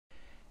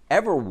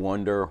Ever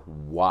wonder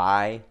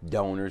why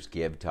donors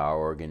give to our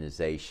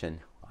organization?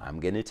 I'm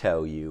going to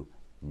tell you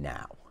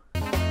now.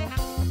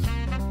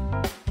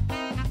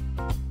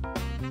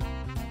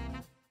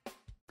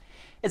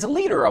 As a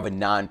leader of a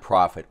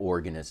nonprofit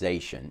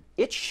organization,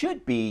 it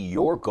should be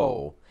your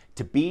goal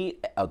to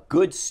be a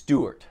good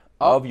steward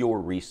of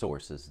your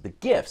resources, the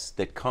gifts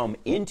that come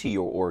into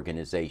your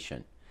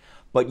organization.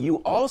 But you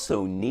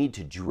also need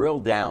to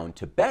drill down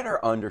to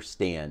better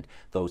understand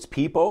those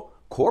people,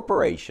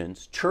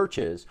 corporations,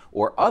 churches,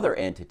 or other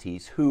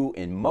entities who,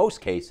 in most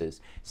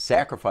cases,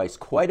 sacrifice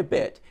quite a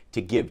bit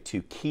to give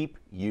to keep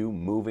you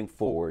moving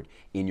forward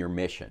in your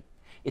mission.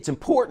 It's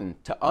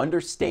important to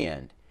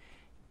understand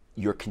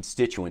your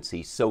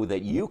constituency so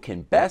that you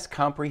can best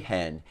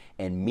comprehend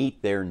and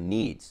meet their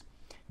needs.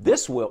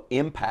 This will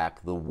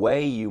impact the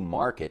way you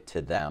market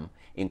to them,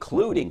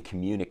 including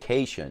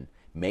communication,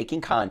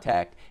 making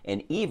contact,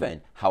 and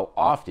even how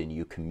often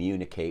you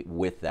communicate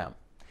with them.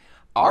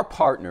 Our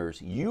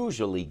partners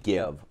usually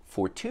give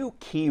for two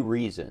key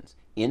reasons: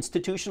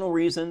 institutional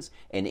reasons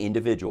and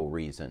individual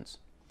reasons.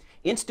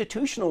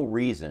 Institutional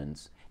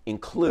reasons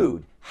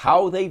include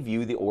how they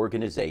view the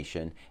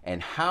organization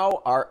and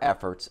how our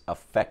efforts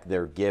affect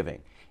their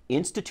giving.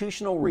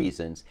 Institutional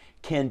reasons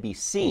can be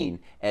seen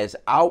as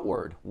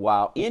outward,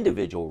 while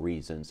individual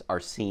reasons are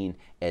seen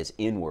as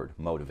inward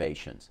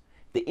motivations.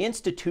 The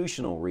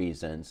institutional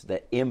reasons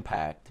that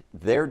impact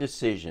their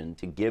decision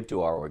to give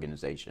to our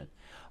organization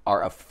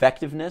are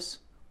effectiveness,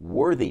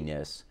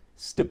 worthiness,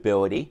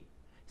 stability,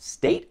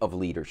 state of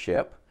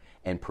leadership,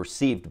 and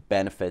perceived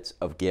benefits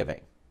of giving.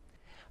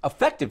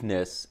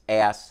 Effectiveness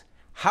asks,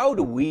 how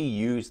do we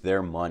use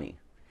their money?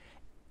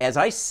 As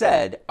I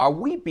said, are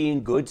we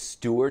being good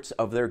stewards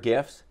of their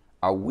gifts?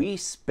 Are we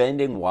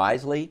spending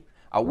wisely?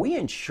 Are we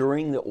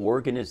ensuring the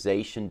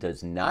organization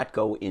does not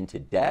go into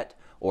debt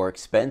or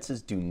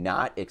expenses do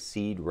not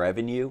exceed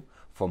revenue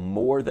for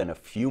more than a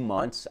few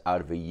months out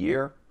of a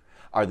year?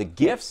 Are the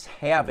gifts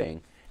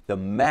having the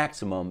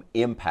maximum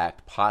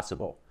impact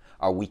possible?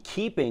 Are we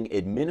keeping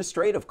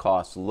administrative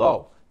costs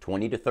low,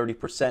 20 to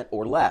 30%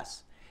 or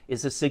less?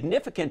 Is a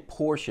significant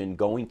portion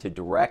going to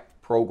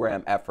direct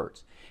program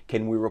efforts?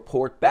 Can we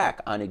report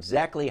back on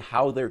exactly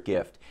how their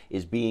gift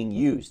is being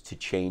used to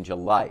change a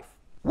life?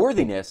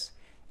 Worthiness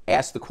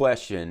asks the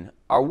question,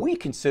 are we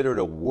considered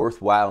a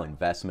worthwhile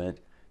investment?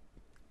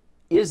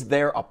 Is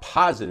there a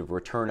positive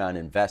return on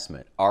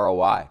investment,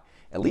 ROI,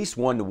 at least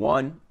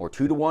 1-to-1 or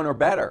 2-to-1 or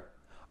better?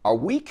 Are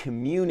we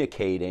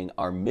communicating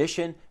our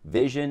mission,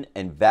 vision,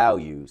 and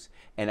values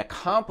and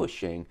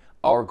accomplishing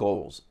our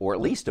goals, or at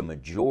least a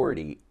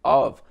majority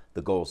of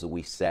the goals that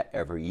we set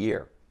every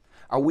year?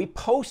 Are we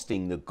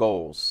posting the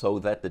goals so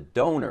that the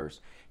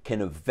donors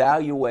can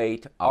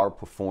evaluate our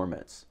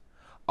performance?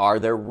 Are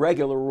there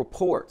regular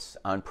reports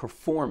on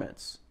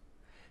performance?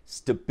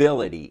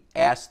 Stability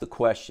asks the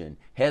question,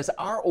 has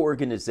our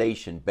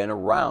organization been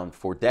around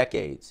for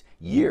decades,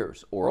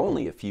 years, or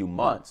only a few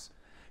months?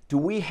 Do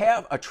we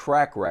have a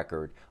track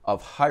record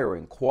of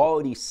hiring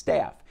quality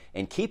staff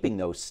and keeping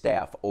those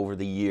staff over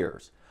the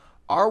years?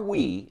 Are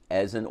we,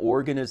 as an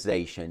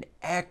organization,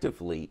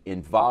 actively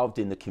involved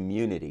in the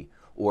community,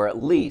 or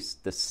at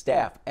least the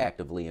staff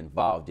actively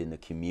involved in the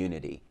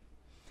community?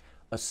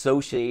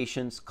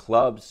 Associations,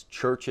 clubs,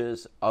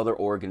 churches, other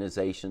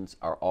organizations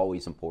are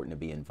always important to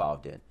be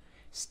involved in.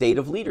 State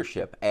of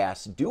leadership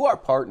asks, do our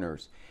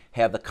partners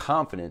have the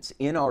confidence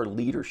in our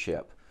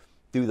leadership?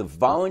 Do the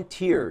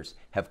volunteers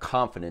have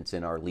confidence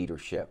in our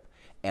leadership?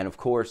 And of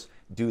course,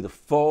 do the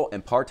full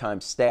and part-time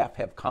staff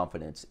have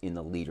confidence in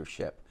the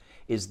leadership?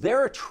 Is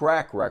there a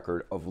track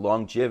record of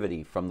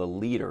longevity from the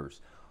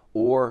leaders,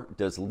 or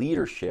does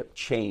leadership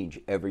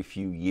change every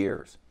few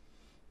years?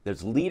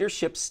 Does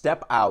leadership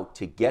step out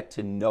to get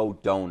to know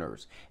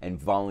donors and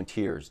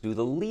volunteers? Do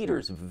the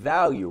leaders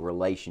value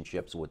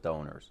relationships with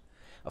donors?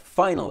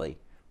 Finally,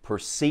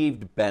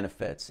 perceived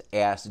benefits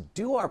asks,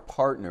 do our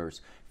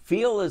partners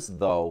feel as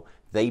though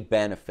they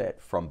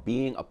benefit from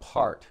being a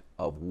part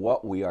of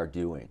what we are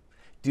doing?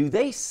 Do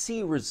they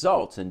see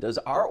results, and does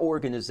our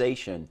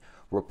organization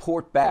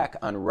report back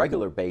on a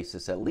regular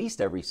basis, at least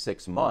every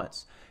 6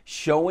 months,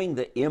 showing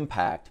the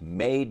impact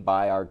made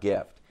by our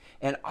gift?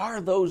 And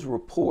are those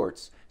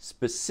reports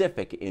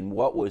specific in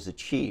what was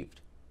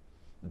achieved?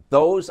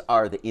 Those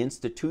are the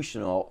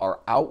institutional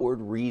or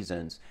outward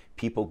reasons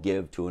people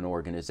give to an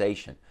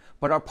organization.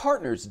 But our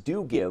partners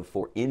do give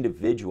for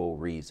individual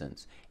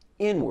reasons,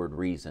 inward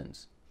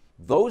reasons.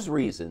 Those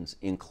reasons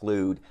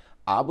include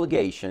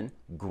obligation,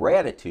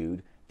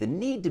 gratitude, the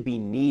need to be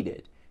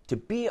needed, to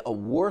be a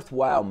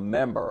worthwhile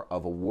member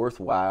of a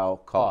worthwhile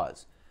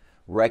cause,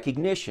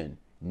 recognition,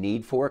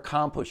 need for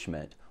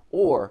accomplishment,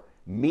 or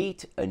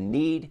meet a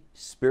need,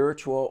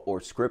 spiritual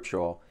or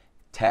scriptural,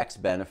 tax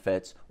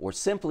benefits, or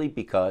simply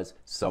because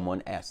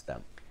someone asked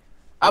them.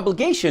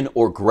 Obligation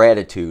or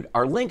gratitude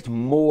are linked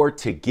more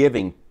to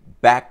giving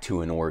back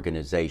to an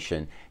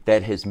organization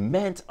that has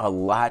meant a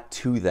lot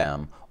to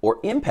them or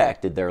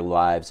impacted their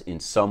lives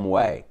in some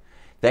way.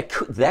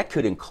 That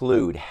could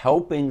include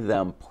helping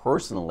them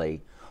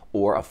personally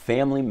or a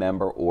family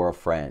member or a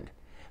friend.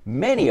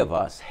 Many of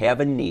us have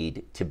a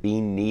need to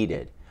be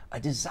needed, a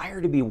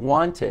desire to be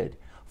wanted,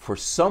 for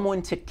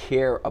someone to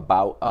care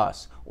about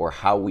us or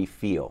how we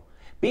feel.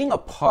 Being a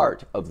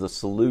part of the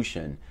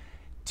solution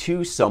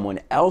to someone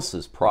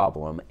else's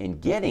problem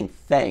and getting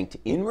thanked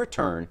in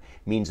return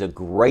means a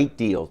great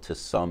deal to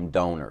some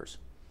donors.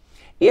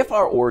 If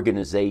our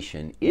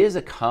organization is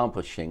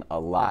accomplishing a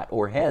lot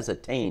or has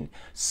attained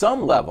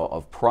some level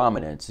of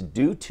prominence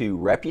due to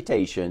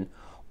reputation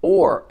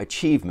or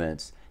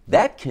achievements,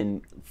 that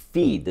can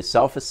feed the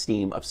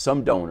self-esteem of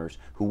some donors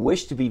who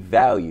wish to be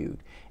valued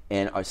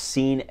and are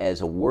seen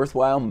as a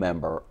worthwhile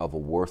member of a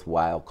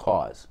worthwhile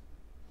cause.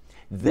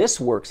 This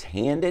works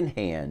hand in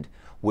hand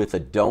with a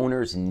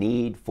donor's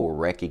need for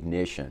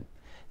recognition.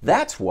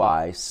 That's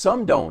why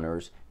some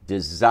donors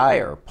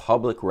desire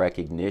public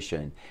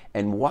recognition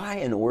and why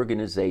an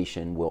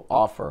organization will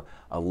offer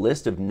a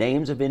list of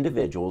names of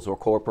individuals or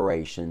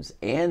corporations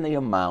and the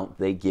amount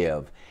they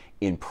give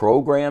in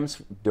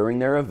programs during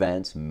their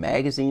events,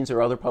 magazines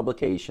or other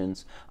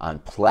publications, on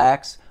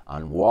plaques,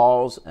 on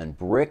walls, and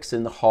bricks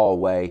in the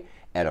hallway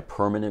at a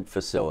permanent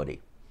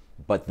facility.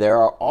 But there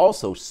are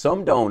also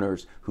some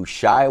donors who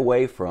shy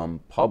away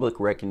from public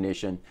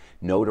recognition,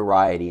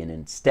 notoriety, and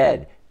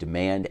instead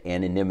demand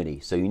anonymity.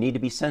 So you need to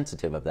be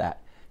sensitive of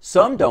that.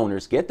 Some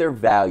donors get their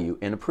value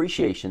and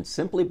appreciation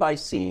simply by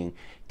seeing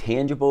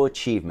tangible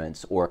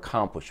achievements or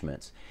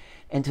accomplishments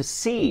and to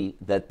see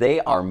that they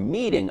are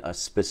meeting a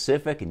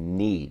specific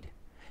need.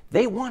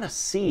 They want to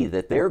see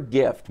that their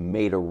gift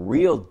made a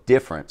real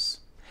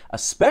difference,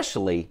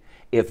 especially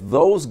if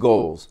those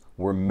goals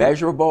were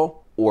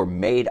measurable or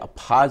made a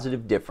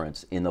positive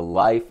difference in the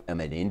life of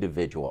an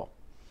individual.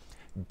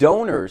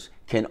 Donors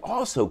can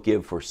also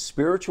give for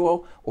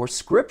spiritual or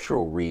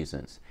scriptural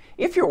reasons.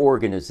 If your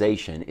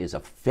organization is a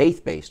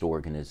faith-based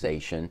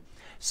organization,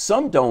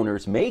 some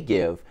donors may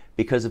give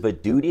because of a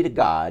duty to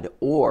God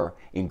or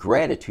in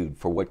gratitude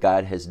for what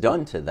God has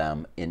done to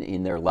them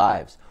in their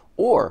lives,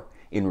 or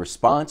in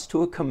response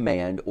to a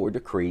command or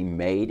decree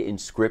made in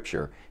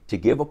Scripture to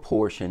give a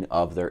portion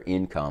of their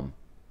income.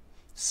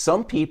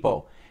 Some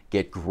people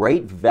get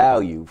great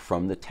value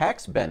from the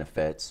tax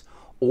benefits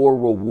or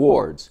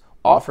rewards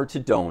offered to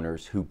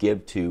donors who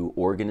give to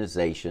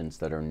organizations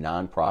that are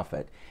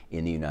nonprofit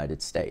in the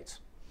United States.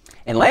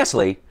 And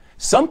lastly,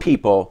 some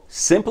people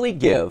simply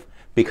give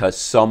because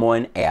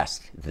someone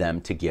asked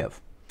them to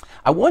give.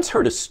 I once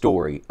heard a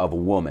story of a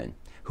woman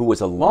who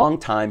was a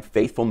longtime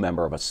faithful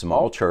member of a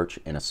small church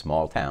in a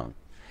small town.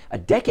 A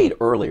decade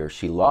earlier,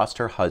 she lost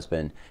her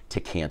husband to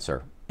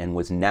cancer and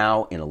was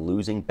now in a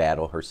losing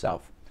battle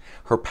herself.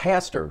 Her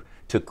pastor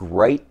took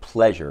great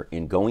pleasure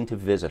in going to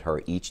visit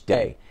her each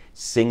day,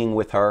 singing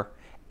with her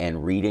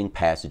and reading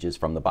passages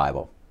from the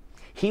Bible.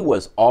 He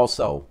was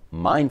also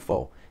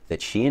mindful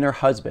that she and her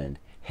husband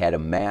had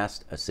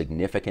amassed a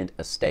significant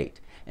estate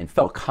and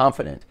felt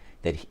confident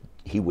that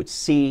he would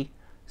see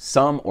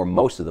some or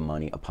most of the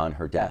money upon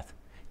her death.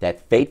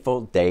 That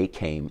fateful day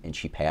came and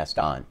she passed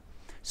on.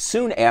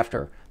 Soon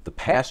after, the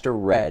pastor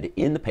read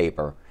in the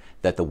paper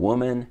that the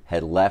woman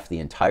had left the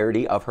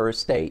entirety of her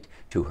estate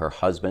to her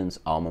husband's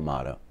alma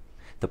mater.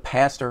 The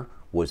pastor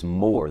was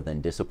more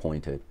than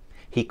disappointed.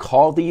 He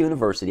called the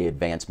university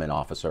advancement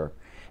officer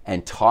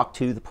and talked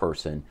to the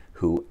person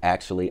who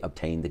actually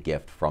obtained the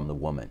gift from the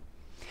woman.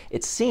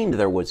 It seemed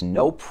there was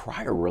no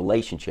prior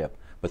relationship,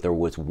 but there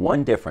was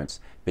one difference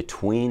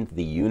between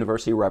the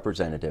university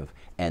representative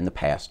and the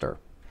pastor.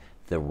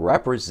 The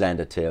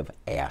representative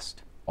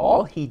asked.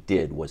 All he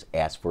did was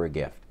ask for a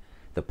gift.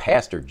 The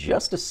pastor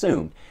just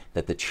assumed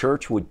that the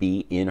church would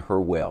be in her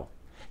will.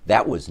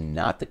 That was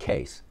not the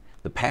case.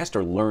 The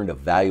pastor learned a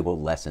valuable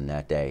lesson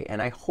that day,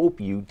 and I hope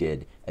you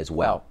did as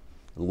well.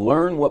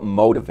 Learn what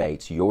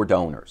motivates your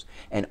donors,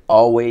 and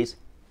always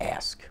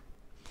ask.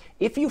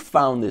 If you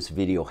found this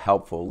video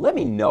helpful, let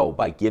me know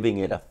by giving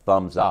it a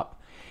thumbs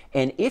up.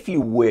 And if you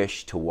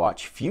wish to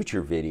watch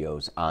future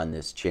videos on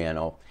this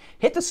channel,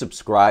 hit the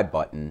subscribe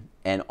button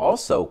and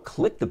also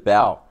click the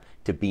bell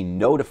to be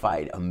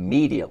notified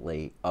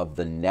immediately of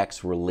the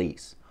next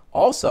release.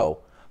 Also,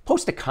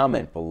 post a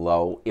comment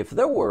below if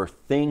there were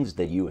things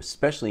that you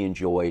especially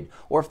enjoyed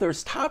or if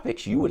there's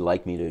topics you would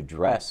like me to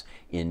address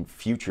in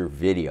future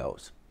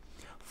videos.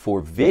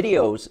 For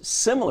videos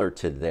similar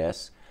to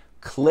this,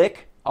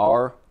 click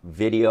our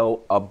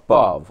video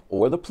above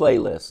or the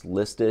playlist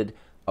listed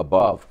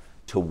above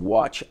to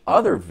watch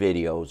other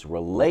videos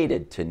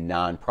related to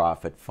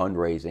nonprofit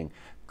fundraising.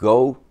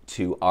 Go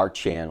to our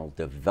channel,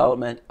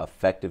 Development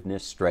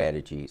Effectiveness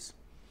Strategies.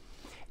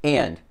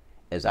 And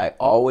as I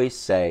always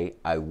say,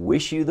 I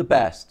wish you the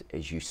best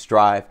as you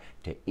strive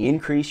to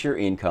increase your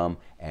income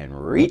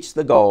and reach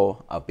the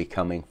goal of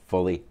becoming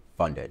fully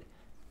funded.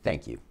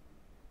 Thank you.